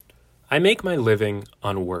I make my living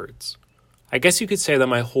on words. I guess you could say that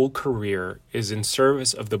my whole career is in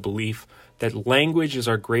service of the belief that language is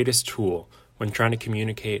our greatest tool when trying to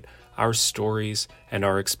communicate our stories and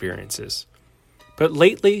our experiences. But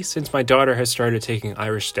lately, since my daughter has started taking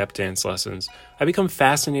Irish step dance lessons, I've become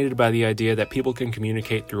fascinated by the idea that people can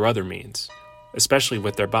communicate through other means, especially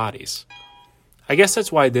with their bodies. I guess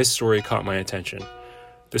that's why this story caught my attention.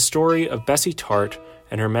 The story of Bessie Tart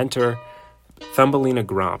and her mentor, Thumbelina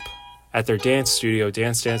Gromp, at their dance studio,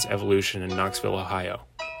 Dance Dance Evolution in Knoxville, Ohio.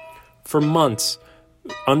 For months,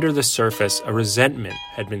 under the surface, a resentment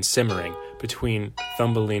had been simmering between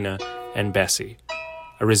Thumbelina and Bessie.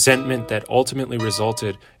 A resentment that ultimately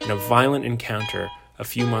resulted in a violent encounter a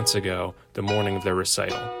few months ago, the morning of their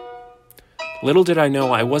recital. Little did I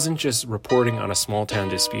know I wasn't just reporting on a small-town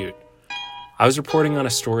dispute. I was reporting on a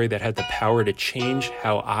story that had the power to change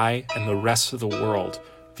how I and the rest of the world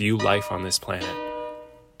view life on this planet.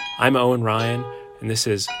 I'm Owen Ryan, and this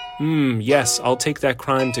is, yes, I'll take that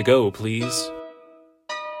crime to go, please.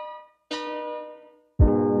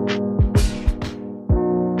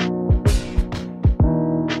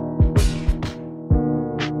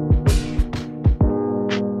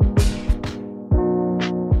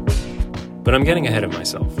 But I'm getting ahead of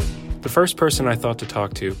myself. The first person I thought to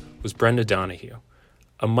talk to was Brenda Donahue,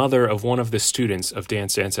 a mother of one of the students of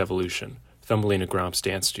Dance Dance Evolution, Thumbelina Gromp's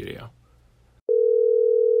dance studio.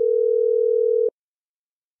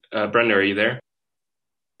 Brenda, are you there?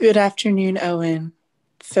 Good afternoon, Owen.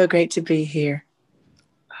 So great to be here.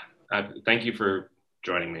 Thank you for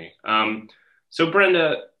joining me. So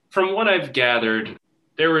Brenda, from what I've gathered,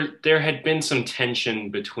 there had been some tension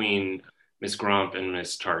between Miss Gromp and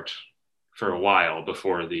Miss Tart for a while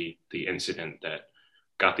before the incident that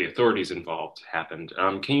got the authorities involved happened.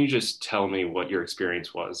 Can you just tell me what your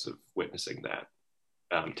experience was of witnessing that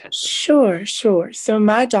tension? Sure. So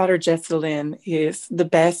my daughter, Jessalyn, is the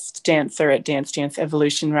best dancer at Dance Dance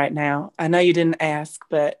Evolution right now. I know you didn't ask,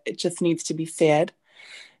 but it just needs to be said.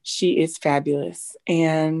 She is fabulous.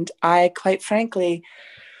 And I, quite frankly,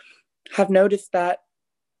 have noticed that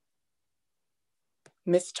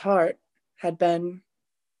Miss Tart had been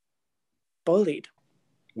bullied.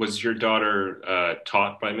 Was your daughter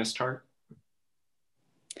taught by Miss Tart?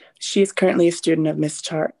 She is currently a student of Miss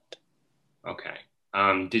Tart. Okay.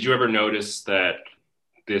 Did you ever notice that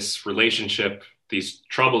this relationship, these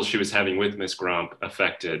troubles she was having with Miss Gromp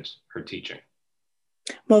affected her teaching?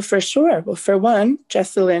 Well, for sure. Well, for one,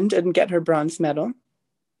 Jessalyn didn't get her bronze medal.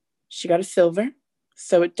 She got a silver,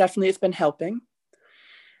 so it definitely has been helping.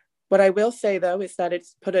 What I will say, though, is that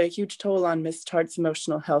it's put a huge toll on Miss Tart's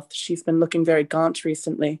emotional health. She's been looking very gaunt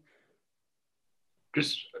recently.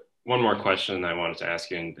 Just one more question I wanted to ask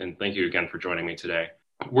you, and thank you again for joining me today.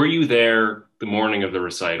 Were you there the morning of the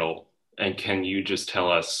recital, and can you just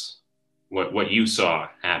tell us what you saw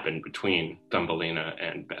happen between Thumbelina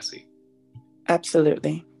and Bessie?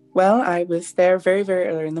 Absolutely. Well, I was there very, very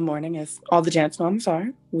early in the morning, as all the dance moms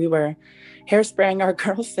are. We were hairspraying our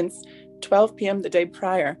girls since 12 p.m. the day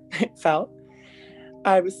prior, it felt.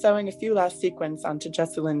 I was sewing a few last sequins onto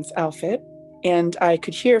Jessalyn's outfit, and I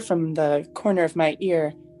could hear from the corner of my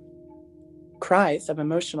ear cries of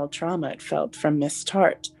emotional trauma, it felt, from Miss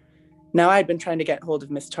Tart. Now, I'd been trying to get hold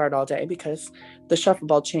of Miss Tart all day because the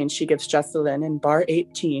shuffleball change she gives Jessalyn in bar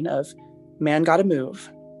 18 of Man Gotta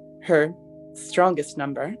Move, her strongest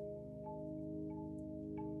number,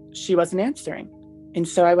 she wasn't answering. And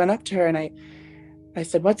so I went up to her and I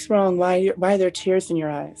said, "What's wrong? Why are there tears in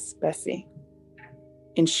your eyes, Bessie?"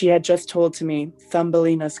 And she had just told to me,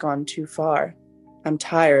 "Thumbelina's gone too far. I'm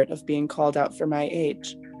tired of being called out for my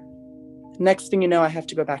age." Next thing you know, I have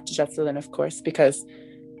to go back to Jessalyn, of course, because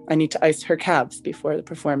I need to ice her calves before the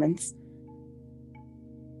performance.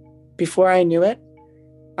 Before I knew it,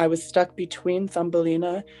 I was stuck between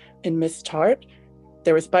Thumbelina and Miss Tart.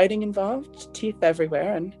 There was biting involved, teeth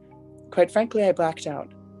everywhere, and quite frankly, I blacked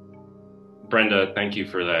out. Brenda, thank you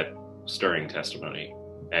for that stirring testimony,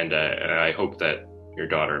 and I hope that your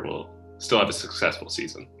daughter will still have a successful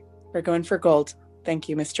season. We're going for gold. Thank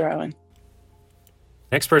you, Mr. Owen.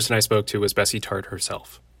 Next person I spoke to was Bessie Tart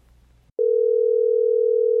herself.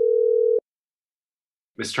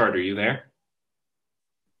 Miss Tart, are you there?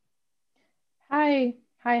 Hi,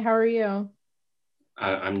 how are you?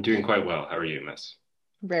 I'm doing quite well. How are you, miss?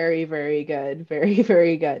 Very, very good. Very,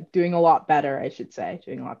 very good. Doing a lot better, I should say.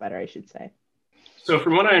 So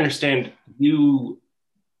from what I understand, you're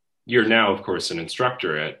now, of course, an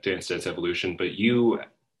instructor at Dance Dance Evolution, but you,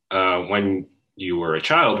 when you were a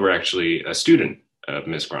child, were actually a student of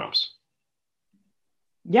Miss Gromp's.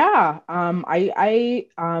 Yeah, I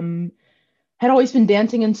had always been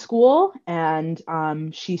dancing in school, and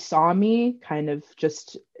she saw me kind of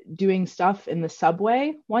just doing stuff in the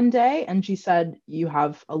subway one day, and she said, "You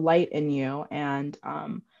have a light in you." And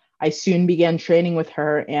I soon began training with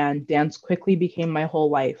her, and dance quickly became my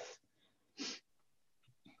whole life.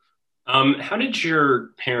 How did your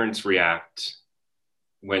parents react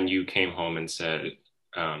when you came home and said,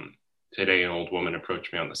 today an old woman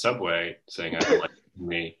approached me on the subway saying, I like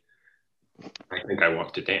me, I think I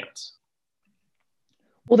want to dance?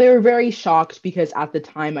 Well, they were very shocked because at the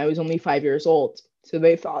time I was only 5 years old. So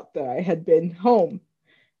they thought that I had been home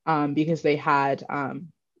because they had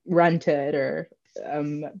rented or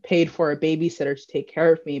paid for a babysitter to take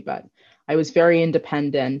care of me. But I was very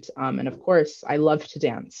independent. And of course, I loved to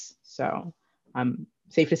dance. So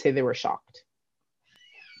safe to say they were shocked.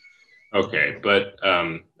 Okay, but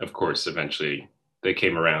of course, eventually they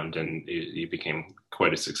came around and you became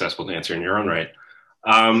quite a successful dancer in your own right.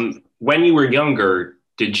 When you were younger,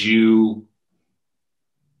 did you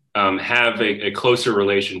have a closer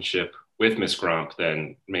relationship with Miss Gromp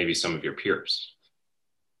than maybe some of your peers?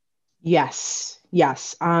 Yes,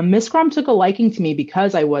 yes. Miss Gromp took a liking to me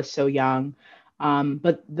because I was so young.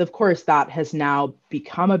 But of course, that has now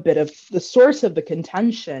become a bit of the source of the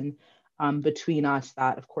contention between us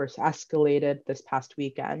that, of course, escalated this past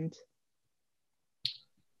weekend.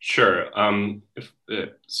 Sure.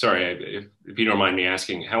 Sorry, if you don't mind me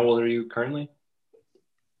asking, how old are you currently?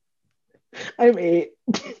 I'm 8.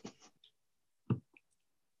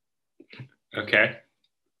 Okay.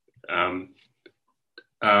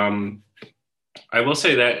 I will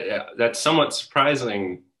say that that's somewhat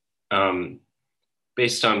surprising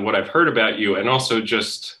based on what I've heard about you, and also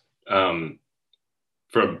just from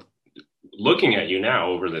looking at you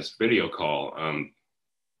now over this video call.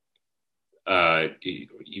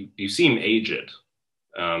 You seem aged,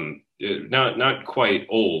 not quite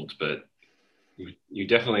old, but you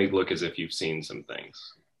definitely look as if you've seen some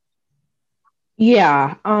things.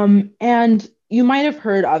 Yeah. And you might have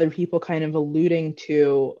heard other people kind of alluding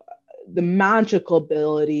to the magical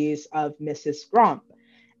abilities of Mrs. Gromp.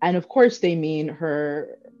 And of course, they mean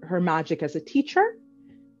her magic as a teacher.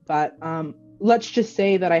 But let's just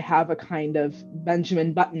say that I have a kind of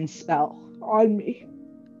Benjamin Button spell on me.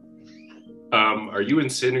 Are you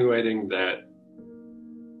insinuating that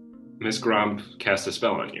Miss Gromp cast a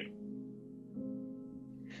spell on you?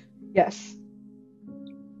 Yes.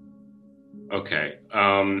 Okay.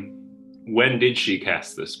 When did she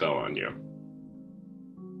cast the spell on you?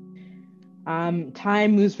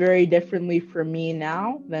 Time moves very differently for me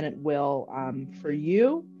now than it will for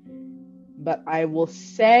you. But I will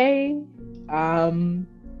say, I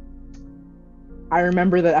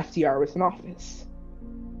remember that FDR was in office.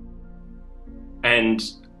 And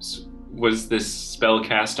was this spell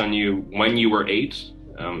cast on you when you were 8,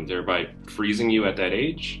 thereby freezing you at that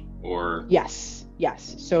age? Or Yes.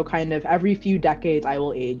 So kind of every few decades, I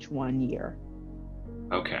will age 1 year.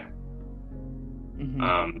 Okay.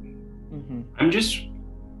 Mm-hmm.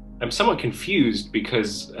 I'm somewhat confused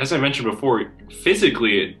because, as I mentioned before,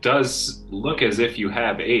 physically it does look as if you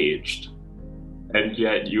have aged, and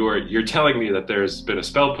yet you're telling me that there's been a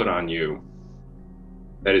spell put on you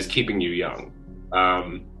that is keeping you young.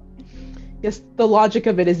 Yes, the logic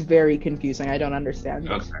of it is very confusing. I don't understand.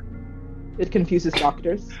 Okay. It confuses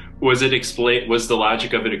doctors. Was the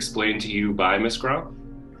logic of it explained to you by Miss Gromp?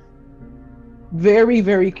 Very,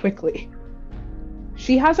 very quickly.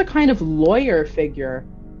 She has a kind of lawyer figure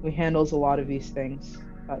who handles a lot of these things,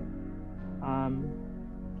 but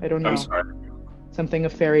I don't know. I'm sorry. Something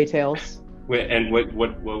of fairy tales. Wait, and what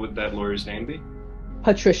would that lawyer's name be?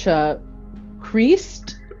 Patricia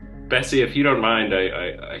Priest? Bessie, if you don't mind,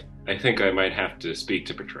 I think I might have to speak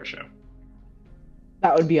to Patricia.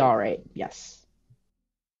 That would be all right. Yes.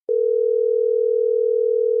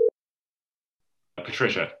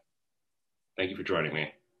 Patricia, thank you for joining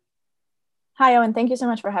me. Hi, Owen. Thank you so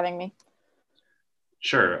much for having me.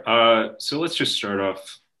 Sure. So let's just start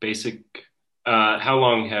off basic. How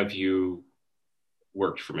long have you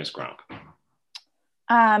worked for Miss Gromp?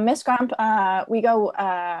 Miss Gromp,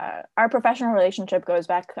 our professional relationship goes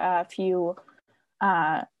back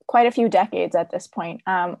quite a few decades at this point.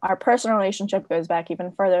 Our personal relationship goes back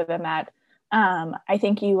even further than that. I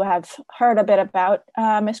think you have heard a bit about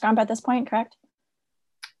Miss Gromp at this point, correct?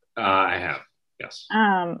 I have, yes.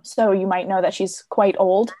 So you might know that she's quite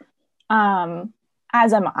old,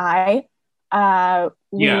 as am I. Yeah,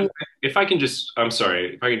 I'm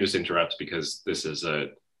sorry, if I can just interrupt, because this is a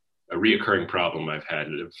reoccurring problem I've had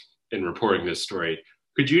in reporting this story.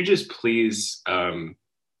 Could you just please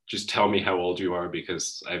just tell me how old you are,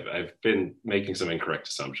 because I've been making some incorrect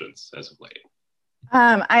assumptions as of late.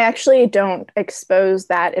 I actually don't expose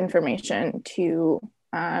that information to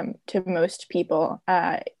most people.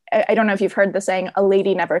 I don't know if you've heard the saying, "A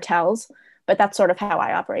lady never tells," but that's sort of how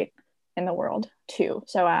I operate in the world too.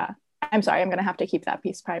 So I'm sorry, I'm going to have to keep that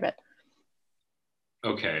piece private.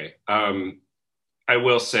 Okay. I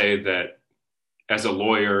will say that as a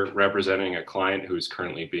lawyer representing a client who is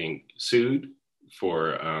currently being sued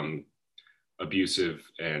for abusive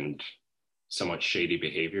and somewhat shady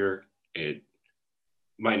behavior, it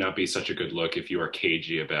might not be such a good look if you are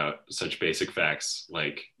cagey about such basic facts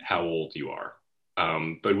like how old you are.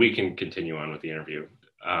 But we can continue on with the interview.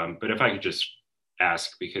 But if I could just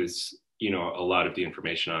ask, because, you know, a lot of the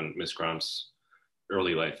information on Miss Gromp's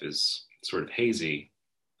early life is sort of hazy,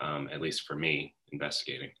 at least for me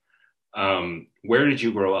investigating. Where did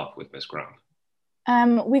you grow up with Miss Gromp?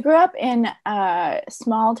 We grew up in a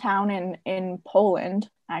small town in Poland,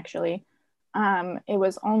 actually. It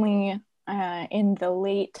was only in the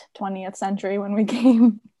late 20th century when we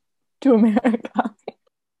came to America.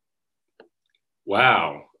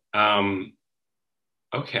 Wow.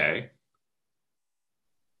 Okay.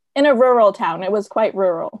 In a rural town. It was quite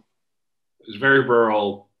rural. It was very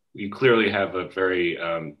rural. You clearly have a very,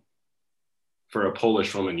 for a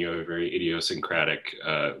Polish woman, you have a very idiosyncratic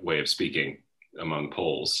way of speaking among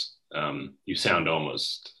Poles. You sound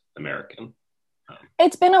almost American.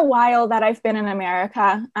 It's been a while that I've been in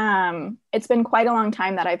America. It's been quite a long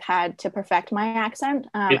time that I've had to perfect my accent.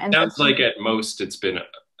 It sounds like at most it's been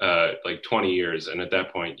like 20 years. And at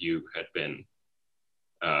that point, you had been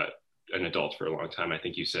an adult for a long time. I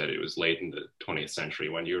think you said it was late in the 20th century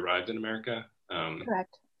when you arrived in America.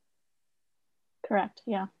 Correct.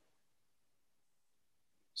 Yeah.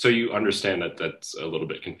 So you understand that that's a little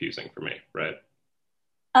bit confusing for me, right?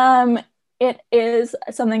 It is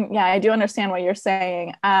something, yeah, I do understand what you're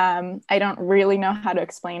saying. I don't really know how to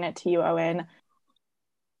explain it to you, Owen.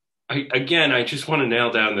 I just want to nail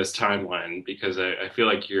down this timeline because I feel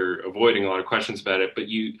like you're avoiding a lot of questions about it. But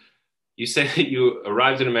you say that you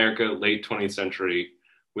arrived in America late 20th century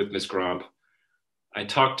with Miss Gromp. I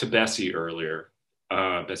talked to Bessie earlier,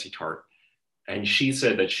 Bessie Tart, and she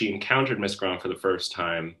said that she encountered Miss Gromp for the first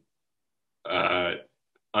time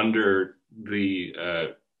under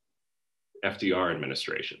the FDR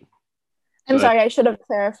administration. I'm sorry, I should have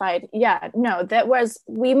clarified. Yeah, no,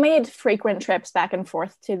 we made frequent trips back and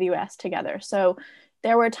forth to the US together. So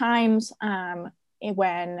there were times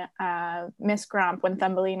when Miss Gromp, when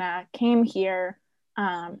Thumbelina came here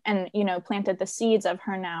and, you know, planted the seeds of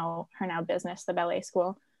her now business, the ballet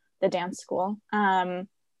school, the dance school.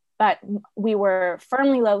 But we were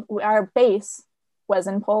our base was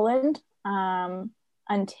in Poland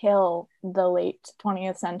until the late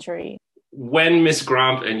 20th century. When Miss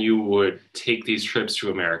Gromp and you would take these trips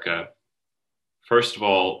to America, first of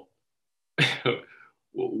all,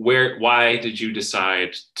 why did you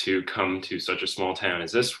decide to come to such a small town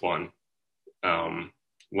as this one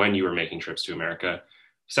when you were making trips to America?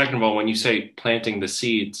 Second of all, when you say planting the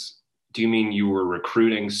seeds, do you mean you were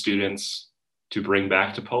recruiting students to bring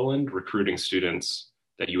back to Poland, recruiting students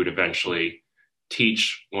that you would eventually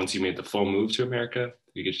teach once you made the full move to America?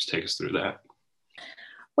 You could just take us through that.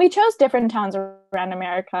 We chose different towns around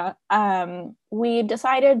America. We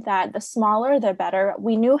decided that the smaller, the better.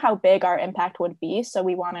 We knew how big our impact would be, so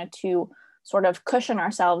we wanted to sort of cushion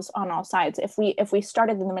ourselves on all sides. If we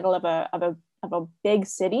started in the middle of a big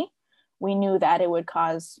city, we knew that it would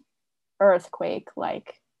cause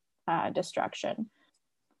earthquake-like destruction.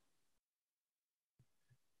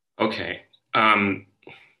 Okay,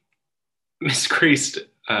 Ms. Kriest,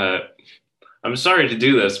 I'm sorry to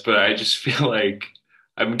do this, but I just feel like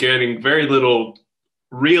I'm getting very little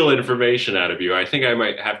real information out of you. I think I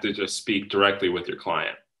might have to just speak directly with your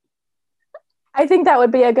client. I think that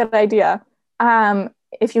would be a good idea.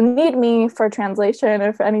 If you need me for translation,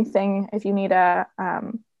 if anything, if you need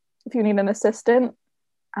an assistant,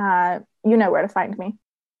 you know where to find me.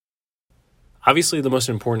 Obviously, the most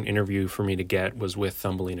important interview for me to get was with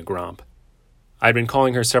Thumbelina Gromp. I'd been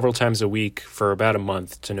calling her several times a week for about a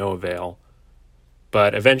month to no avail,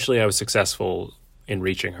 but eventually I was successful in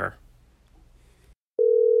reaching her.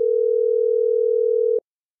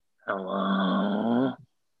 Hello?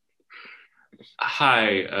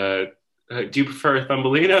 Hi, do you prefer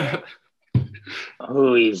Thumbelina?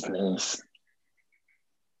 Who is this?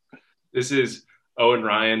 This is Owen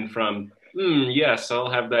Ryan from, yes, I'll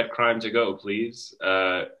have that crime to go, please.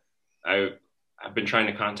 I've been trying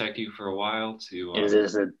to contact you for a while to... Is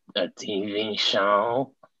this a TV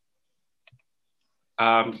show?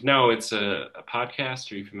 No, it's a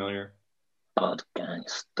podcast. Are you familiar?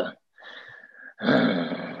 Podcast.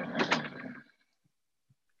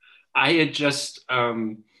 I had just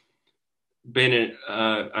been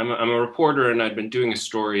I'm a reporter, and I'd been doing a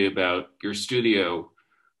story about your studio,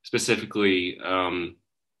 specifically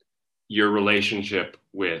your relationship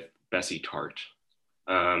with Bessie Tart.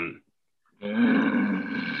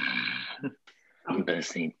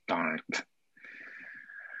 Bessie Tart.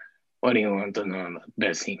 What do you want to know about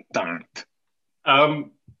Bessie Tart?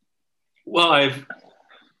 Well, I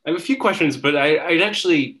have a few questions, but I'd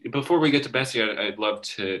actually, before we get to Bessie, I'd love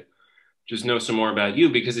to just know some more about you,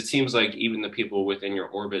 because it seems like even the people within your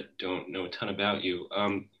orbit don't know a ton about you.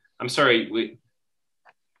 I'm sorry,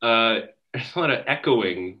 there's a lot of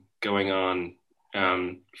echoing going on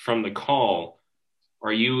from the call.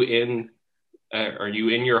 Are you in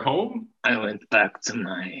your home? I went back to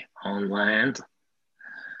my homeland.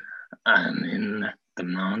 I'm in the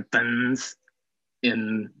mountains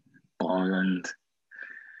in Poland.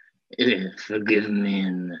 Forgive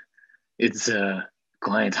me, it's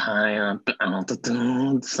quite high up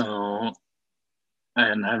altitude, so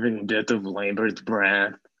I'm having a bit of labored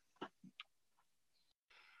breath.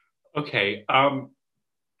 Okay.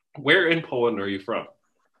 Where in Poland are you from?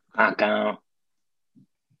 Krakow.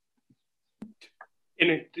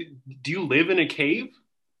 Do you live in a cave?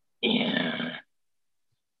 Yeah,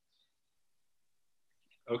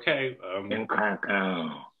 Okay. in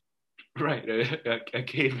Krakow. Right, a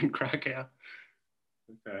cave in Krakow.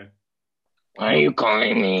 Okay. Why are you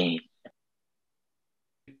calling me?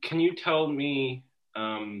 Can you tell me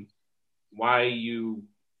why you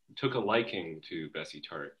took a liking to Bessie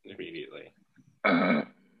Tart immediately? There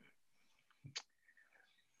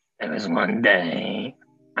was one day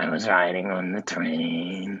I was riding on the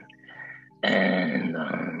train, and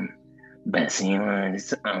Bessie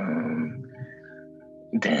was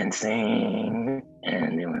dancing,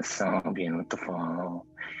 and it was so beautiful.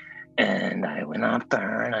 And I went up to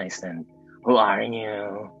her and I said, "Who are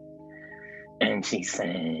you?" And she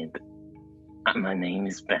said, "My name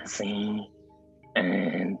is Bessie."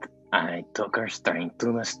 And I took her straight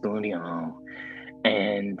to the studio,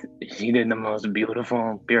 and she did the most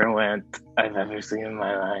beautiful pirouette I've ever seen in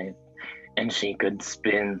my life. And she could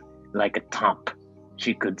spin like a top.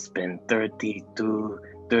 She could spin 32,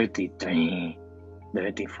 33,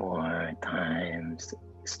 34 times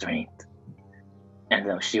straight. And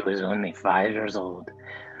though she was only 5 years old,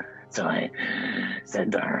 so I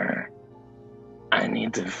said to her, "I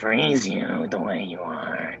need to freeze you the way you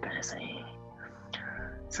are, Bessie."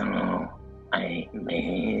 So I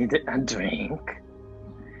made a drink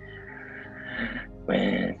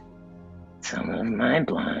with some of my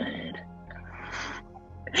blood,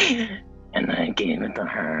 and I gave it to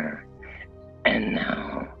her. And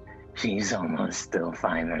now she's almost still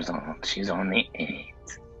 5 years old. She's only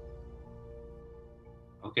 8.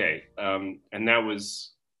 Okay. And that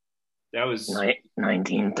was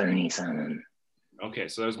 1937. okay.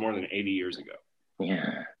 So that was more than 80 years ago.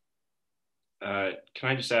 Yeah. Can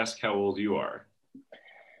I just ask how old you are?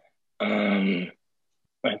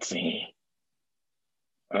 Let's see.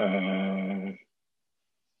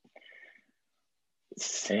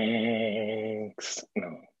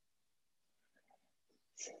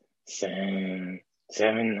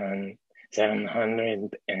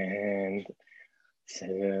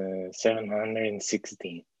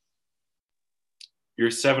 760.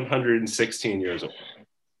 You're 716 years old.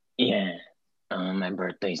 Yeah. My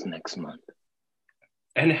birthday's next month.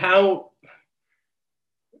 And how,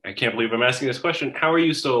 I can't believe I'm asking this question, how are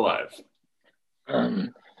you still alive?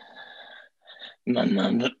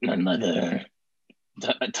 My mother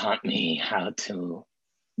taught me how to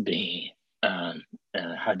be, how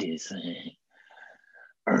do you say,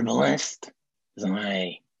 herbalist. So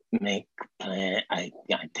I make I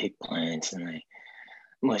take plants and I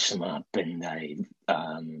mush them up, and I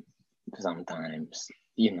sometimes,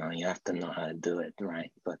 you have to know how to do it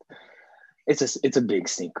right, but it's a big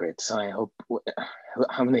secret. So I hope.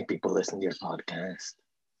 How many people listen to your podcast?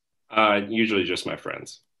 Usually just my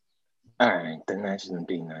friends. All right, then that shouldn't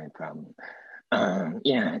be no problem.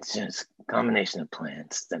 Yeah, it's just a combination of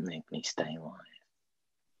plants that make me stay alive.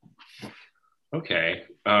 Okay.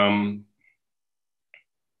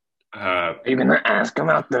 Are you gonna ask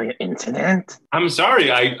about the incident? I'm sorry,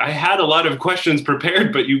 I had a lot of questions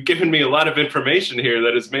prepared, but you've given me a lot of information here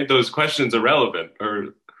that has made those questions irrelevant.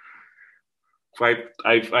 Or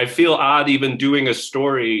I feel odd even doing a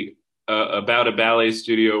story about a ballet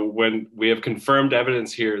studio when we have confirmed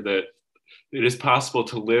evidence here that it is possible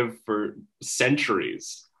to live for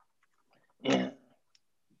centuries. Yeah.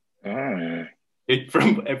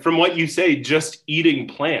 From what you say, just eating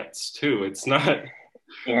plants too. It's not.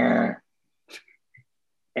 Yeah.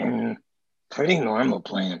 And pretty normal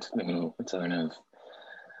plant, sort of.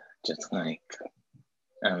 Just like,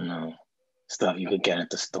 I don't know, stuff you could get at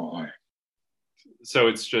the store. So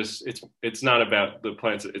it's not about the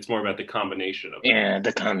plants. It's more about the combination of it. Yeah,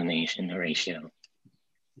 the combination, the ratio.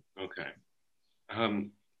 Okay.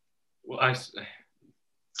 Well,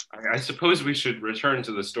 I suppose we should return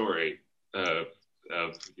to the story of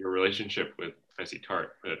your relationship with Bessie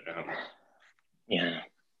Tart. But Yeah.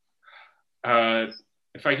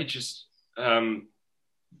 if I could just,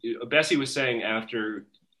 Bessie was saying after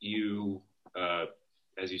you,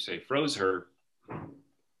 as you say, froze her,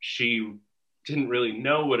 she didn't really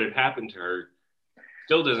know what had happened to her,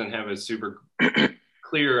 still doesn't have a super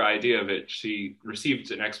clear idea of it. She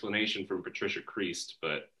received an explanation from Patricia Creased,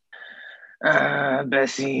 but...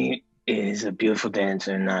 Bessie is a beautiful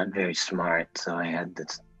dancer, not very smart, so I had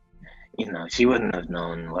this, she wouldn't have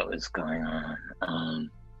known what was going on.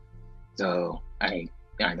 So I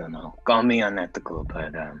don't know, call me unethical,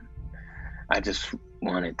 but I just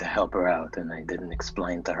wanted to help her out, and I didn't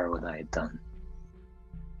explain to her what I had done.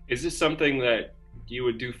 Is this something that you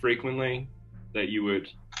would do frequently? That you would?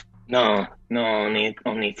 No,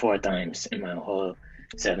 only 4 times in my whole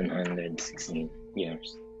 716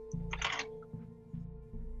 years.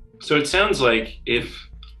 So it sounds like if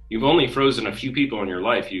you've only frozen a few people in your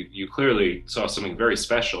life, you clearly saw something very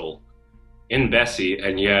special in Bessie,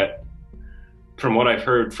 and yet, from what I've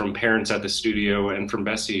heard from parents at the studio and from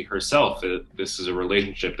Bessie herself, this is a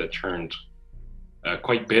relationship that turned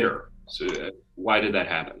quite bitter. So why did that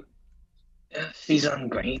happen? She's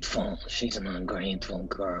ungrateful. She's an ungrateful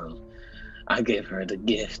girl. I gave her the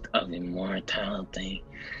gift of immortality,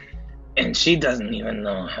 and she doesn't even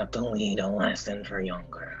know how to lead a lesson for young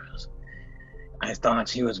girls. I thought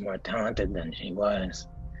she was more talented than she was.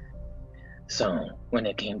 So when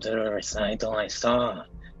it came to the recital, I saw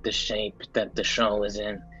the shape that the show was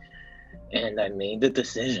in, and I made the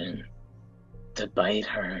decision to bite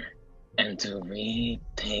her and to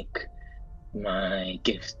retake my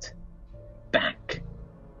gift back.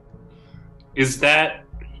 Is that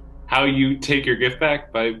how you take your gift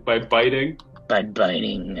back? By biting? By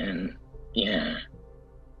biting, and yeah.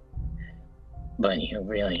 But you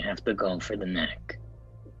really have to go for the neck.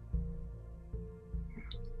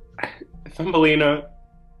 Thumbelina,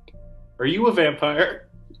 are you a vampire?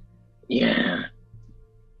 Yeah.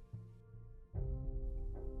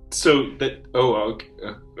 So that, oh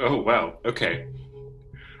wow, okay.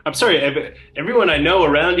 I'm sorry, everyone I know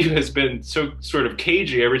around you has been so sort of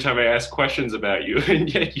cagey every time I ask questions about you,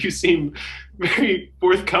 and yet you seem very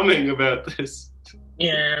forthcoming about this.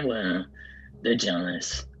 Yeah, well, they're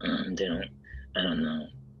jealous. I don't know.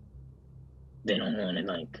 They don't want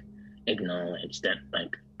to, acknowledge that,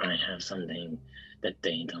 I have something that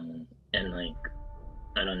they don't, and,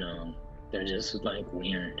 I don't know. They're just,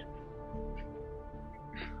 weird.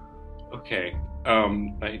 Okay,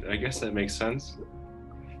 I guess that makes sense.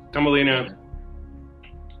 Thumbelina,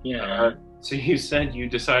 Yeah. So you said you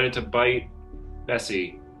decided to bite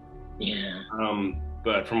Bessie. Yeah.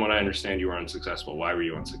 But from what I understand, you were unsuccessful. Why were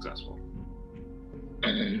you unsuccessful?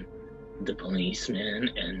 The policeman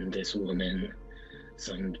and this woman,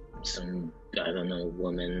 some I don't know,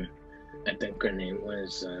 woman, I think her name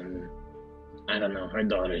was, I don't know, her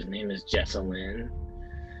daughter's name is Jessalyn.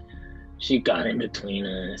 She got in between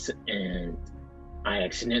us, and I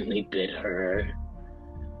accidentally bit her,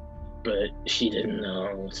 but she didn't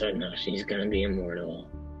know, so now she's gonna be immortal.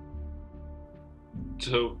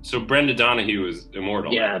 So Brenda Donahue is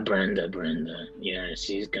immortal. Yeah, Brenda. Yeah,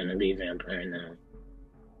 she's gonna be a vampire now.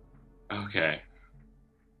 Okay.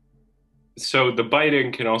 So the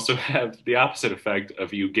biting can also have the opposite effect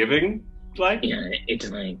of you giving life? Yeah,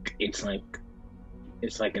 it's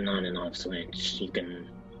like an on and off switch. You can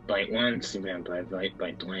bite once, you're vampire,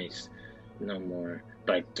 bite twice, no more.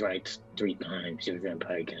 Bite thrice, 3 times, you're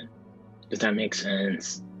vampire again. Does that make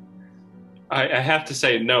sense? I have to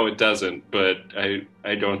say, no, it doesn't, but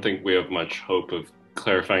I don't think we have much hope of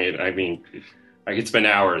clarifying it. I mean, I could spend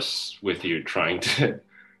hours with you trying to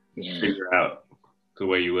figure out the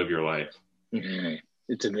way you live your life. Yeah,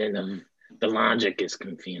 it's a bit of, the logic is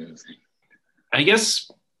confusing. I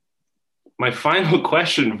guess my final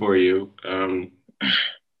question for you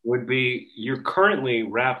would be, you're currently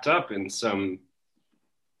wrapped up in some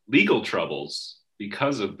legal troubles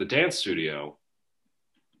because of the dance studio.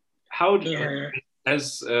 How do you,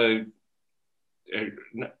 as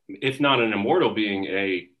if not an immortal being,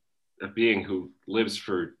 a being who lives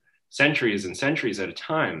for centuries and centuries at a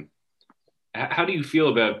time, how do you feel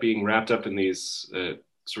about being wrapped up in these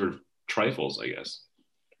sort of trifles, I guess?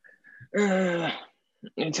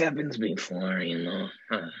 It happens before, and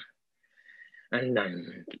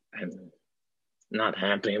not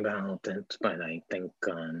happy about it, but I think,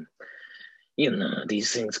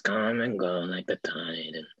 these things come and go like the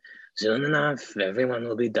tide, and soon enough, everyone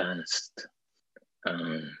will be dust.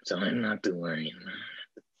 So I'm not too worried.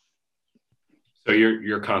 So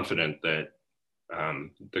you're confident that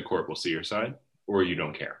the court will see your side, or you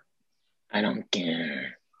don't care? I don't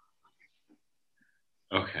care.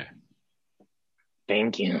 Okay.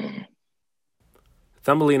 Thank you.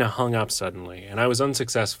 Thumbelina hung up suddenly, and I was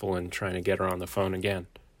unsuccessful in trying to get her on the phone again.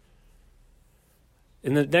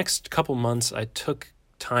 In the next couple months, I took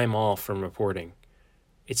time off from reporting.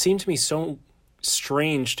 It seemed to me so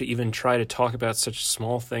strange to even try to talk about such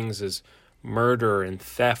small things as murder and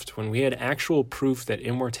theft when we had actual proof that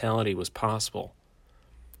immortality was possible.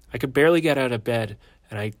 I could barely get out of bed,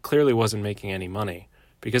 and I clearly wasn't making any money,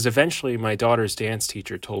 because eventually my daughter's dance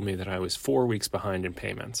teacher told me that I was 4 weeks behind in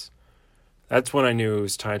payments. That's when I knew it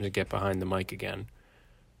was time to get behind the mic again.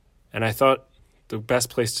 And I thought the best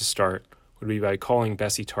place to start would be by calling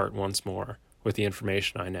Bessie Tart once more with the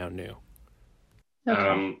information I now knew.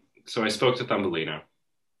 Okay. So I spoke to Thumbelina.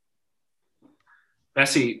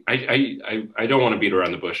 Bessie, I don't want to beat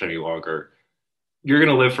around the bush any longer. You're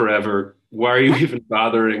going to live forever. Why are you even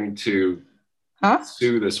bothering to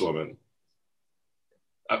sue this woman?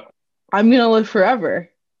 I'm going to live forever.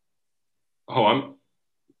 Oh,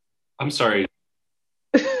 I'm sorry.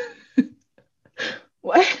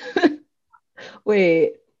 What?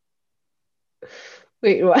 Wait,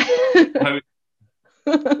 what?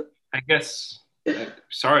 I guess,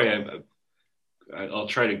 sorry, I'll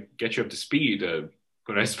try to get you up to speed.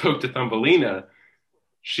 When I spoke to Thumbelina,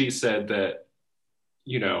 she said that,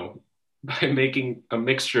 by making a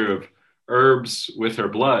mixture of herbs with her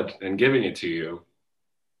blood and giving it to you,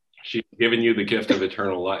 she's given you the gift of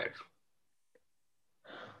eternal life.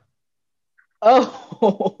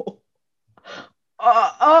 Oh.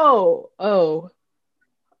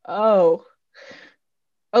 Oh.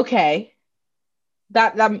 Okay.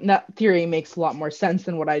 That theory makes a lot more sense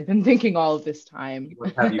than what I'd been thinking all of this time.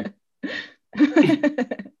 What have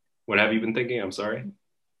you been thinking? I'm sorry.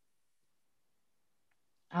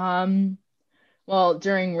 Well,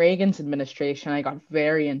 during Reagan's administration, I got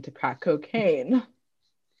very into crack cocaine.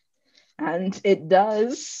 And it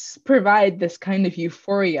does provide this kind of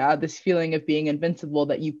euphoria, this feeling of being invincible,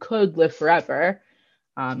 that you could live forever.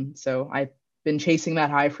 So I've been chasing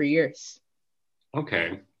that high for years.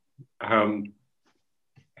 Okay.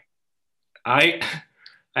 I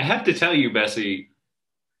have to tell you, Bessie,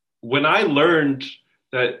 when I learned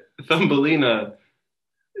that Thumbelina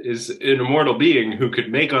is an immortal being who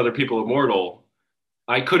could make other people immortal,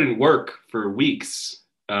 I couldn't work for weeks.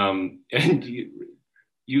 And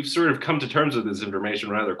you've sort of come to terms with this information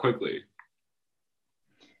rather quickly.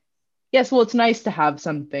 Yes, well, it's nice to have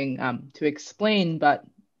something to explain, but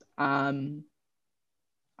I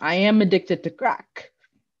am addicted to crack.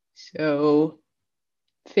 So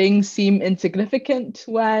things seem insignificant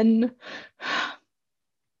when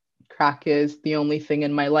crack is the only thing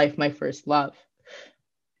in my life, my first love.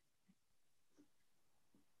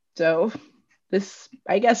 So this,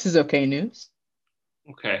 I guess, is okay news.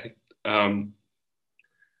 Okay. I'm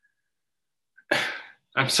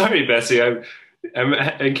sorry, Bessie. I'm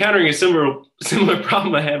encountering a similar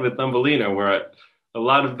problem I had with Thumbelina, where a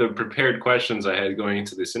lot of the prepared questions I had going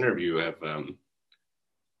into this interview have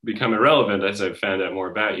become irrelevant as I've found out more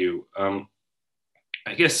about you.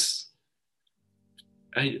 I guess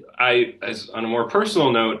I, as on a more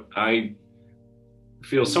personal note, I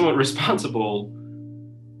feel somewhat responsible.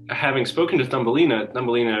 Having spoken to Thumbelina,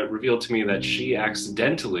 Thumbelina revealed to me that she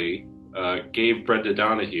accidentally gave Brenda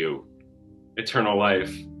Donahue eternal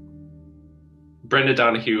life. Brenda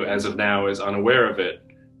Donahue, as of now, is unaware of it.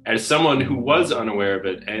 As someone who was unaware of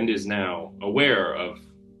it and is now aware of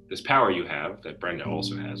this power you have, that Brenda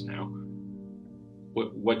also has now,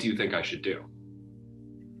 what do you think I should do?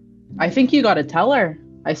 I think you got to tell her.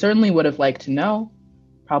 I certainly would have liked to know.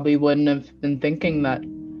 Probably wouldn't have been thinking that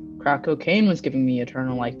crack cocaine was giving me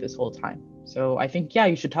eternal life this whole time. So I think, yeah,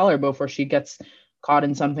 you should tell her before she gets caught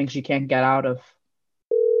in something she can't get out of.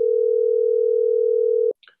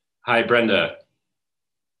 Hi, Brenda.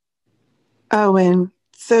 Owen,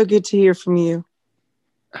 so good to hear from you.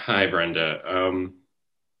 Hi, Brenda.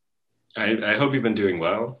 I hope you've been doing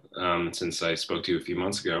well since I spoke to you a few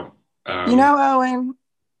months ago. Owen,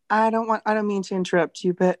 I don't mean to interrupt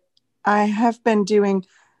you, but I have been doing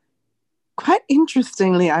quite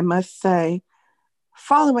interestingly, I must say.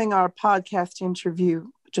 Following our podcast interview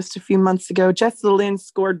just a few months ago, Jess Lynn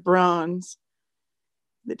scored bronze,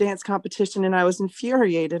 the dance competition, and I was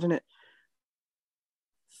infuriated, and it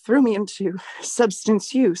threw me into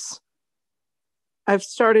substance use. I've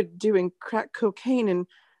started doing crack cocaine and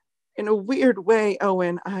in a weird way,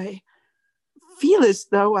 Owen, I feel as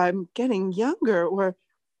though I'm getting younger or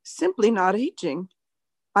simply not aging.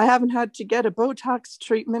 I haven't had to get a Botox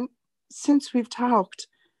treatment since we've talked.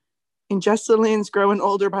 And Jessalyn's growing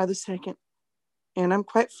older by the second. And I'm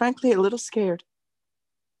quite frankly a little scared.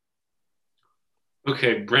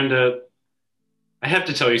 Okay, Brenda, I have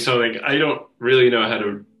to tell you something. I don't really know how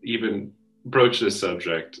to even broach this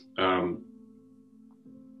subject.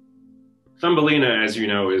 Thumbelina, as you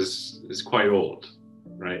know, is quite old,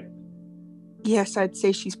 right? Yes, I'd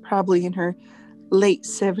say she's probably in her late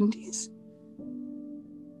 70s.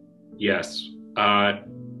 Yes. I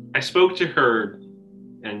spoke to her,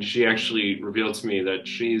 and she actually revealed to me that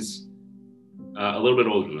she's a little bit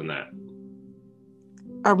older than that.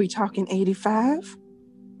 Are we talking 85?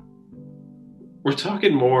 We're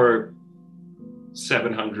talking more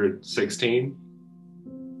 716.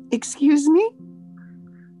 Excuse me?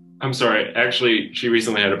 I'm sorry. Actually, she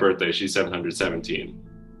recently had a birthday. She's 717.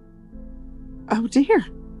 Oh dear.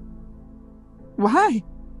 Why?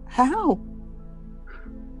 How?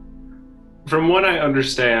 From what I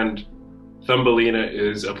understand, Thumbelina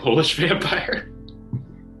is a Polish vampire.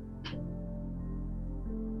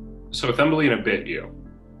 So Thumbelina bit you.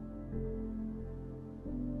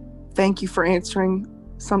 Thank you for answering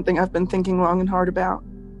something I've been thinking long and hard about.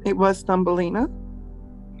 It was Thumbelina.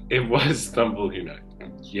 It was Thumbelina.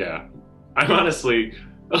 Yeah. I'm honestly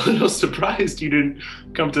a little surprised you didn't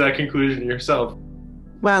come to that conclusion yourself.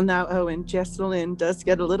 Well, now, Owen, Jessalyn does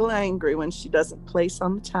get a little angry when she doesn't place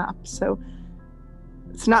on the top, so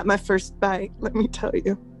it's not my first bite, let me tell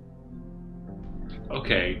you.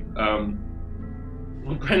 Okay.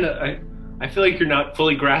 Well, Brenda, I feel like you're not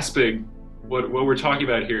fully grasping what we're talking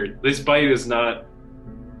about here. This bite is not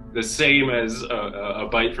the same as a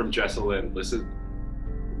bite from Jessalyn. Listen,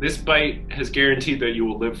 this bite has guaranteed that you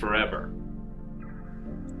will live forever.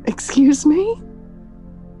 Excuse me?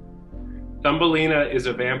 Thumbelina is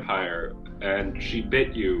a vampire, and she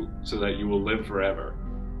bit you so that you will live forever.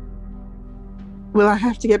 Will I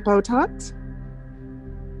have to get Botox?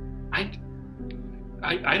 I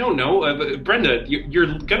don't know. Brenda,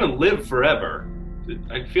 you're gonna live forever.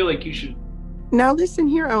 I feel like you should... Now listen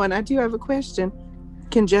here, Owen, I do have a question.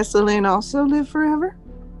 Can Jessalyn also live forever?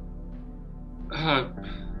 I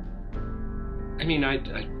mean,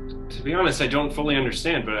 to be honest, I don't fully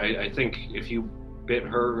understand, but I think if you bit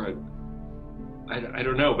her, I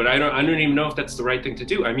don't know, but I don't even know if that's the right thing to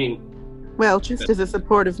do. I mean... Well, just as a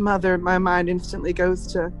supportive mother, my mind instantly goes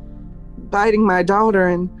to biting my daughter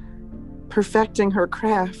and perfecting her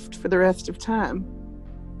craft for the rest of time.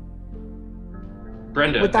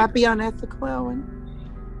 Brenda... Would that be unethical, Owen?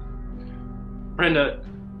 Brenda,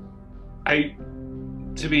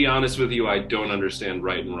 to be honest with you, I don't understand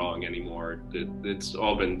right and wrong anymore. It's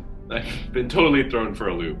all been... I've been totally thrown for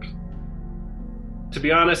a loop. To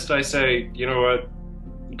be honest, I say, you know what?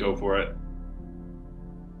 Go for it.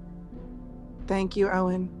 Thank you,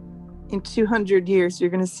 Owen. In 200 years, you're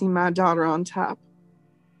going to see my daughter on top.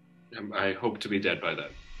 I hope to be dead by then.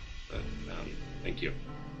 But, thank you.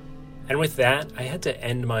 And with that, I had to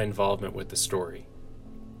end my involvement with the story.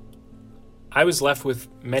 I was left with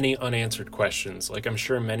many unanswered questions, like I'm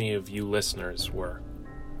sure many of you listeners were.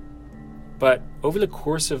 But over the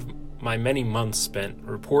course of my many months spent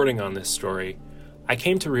reporting on this story, I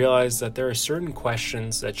came to realize that there are certain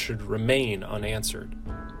questions that should remain unanswered.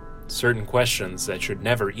 Certain questions that should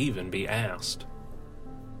never even be asked.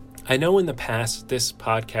 I know in the past this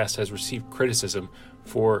podcast has received criticism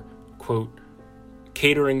for, quote,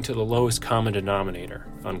 catering to the lowest common denominator,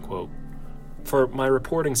 unquote, for my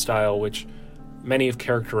reporting style, which many have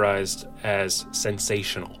characterized as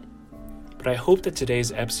sensational. But I hope that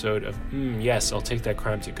today's episode of Yes, I'll Take That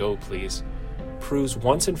Crime to Go, Please, proves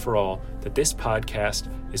once and for all that this podcast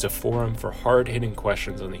is a forum for hard-hitting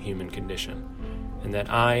questions on the human condition, and that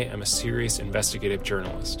I am a serious investigative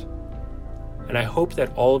journalist. And I hope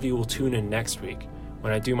that all of you will tune in next week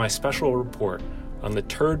when I do my special report on the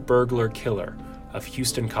turd burglar killer of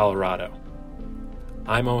Houston, Colorado.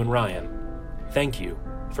 I'm Owen Ryan. Thank you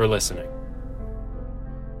for listening.